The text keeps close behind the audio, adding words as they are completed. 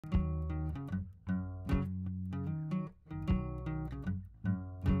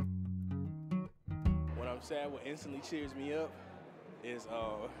I'm sad, what instantly cheers me up is,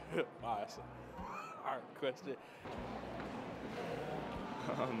 wow, that's a hard question.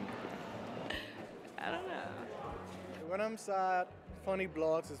 I don't know. When I'm sad, funny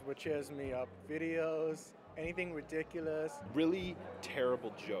blogs is what cheers me up. Videos, anything ridiculous. Really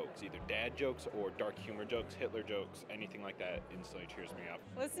terrible jokes, either dad jokes or dark humor jokes, Hitler jokes, anything like that instantly cheers me up.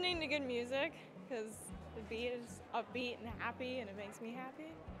 Listening to good music, because the beat is upbeat and happy and it makes me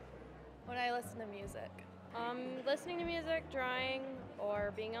happy. When I listen to music. Listening to music, drawing,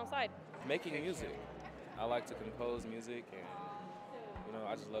 or being outside. Making music. I like to compose music, and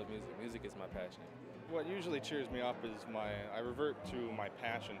I just love music. Music is my passion. What usually cheers me up is I revert to my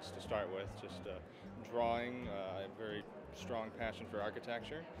passions to start with, just drawing, a very strong passion for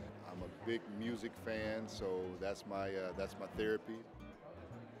architecture. I'm a big music fan, so that's my therapy.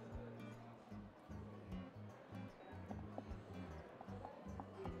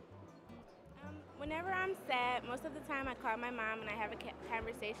 Whenever I'm sad, most of the time I call my mom and I have a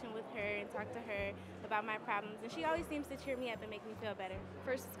conversation with her and talk to her about my problems, and she always seems to cheer me up and make me feel better.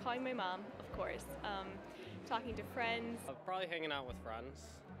 First, it's calling my mom, of course, talking to friends. Probably hanging out with friends,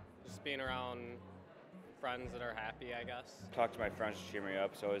 just being around friends that are happy, I guess. Talk to my friends to cheer me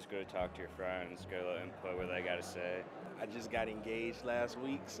up. It's always good to talk to your friends, get a little input, what they got to say. I just got engaged last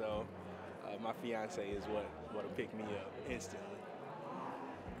week, so my fiance is what'll pick me up instantly.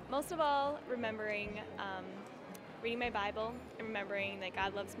 Most of all, remembering, reading my Bible and remembering that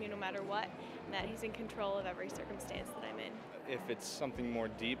God loves me no matter what, and that He's in control of every circumstance that I'm in. If it's something more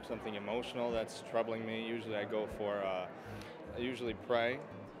deep, something emotional that's troubling me, usually I go for, I usually pray,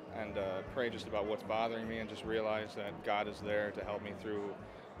 and pray just about what's bothering me and just realize that God is there to help me through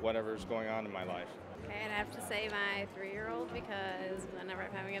whatever's going on in my life. Okay, I'd have to say my 3-year-old, because whenever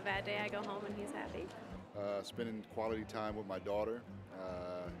I'm having a bad day, I go home and he's happy. Spending quality time with my daughter.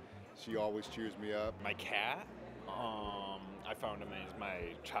 She always cheers me up. My cat, I found him as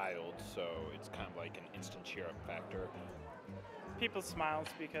my child, so it's kind of like an instant cheer up factor. People's smiles,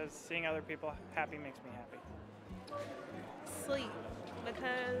 because seeing other people happy makes me happy. Sleep,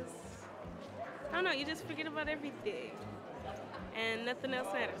 because, I don't know, you just forget about everything and nothing else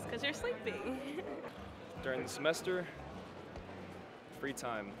matters because you're sleeping. During the semester, free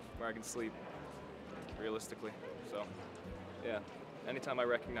time where I can sleep realistically. So, yeah, anytime I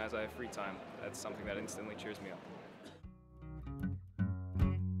recognize I have free time, that's something that instantly cheers me up.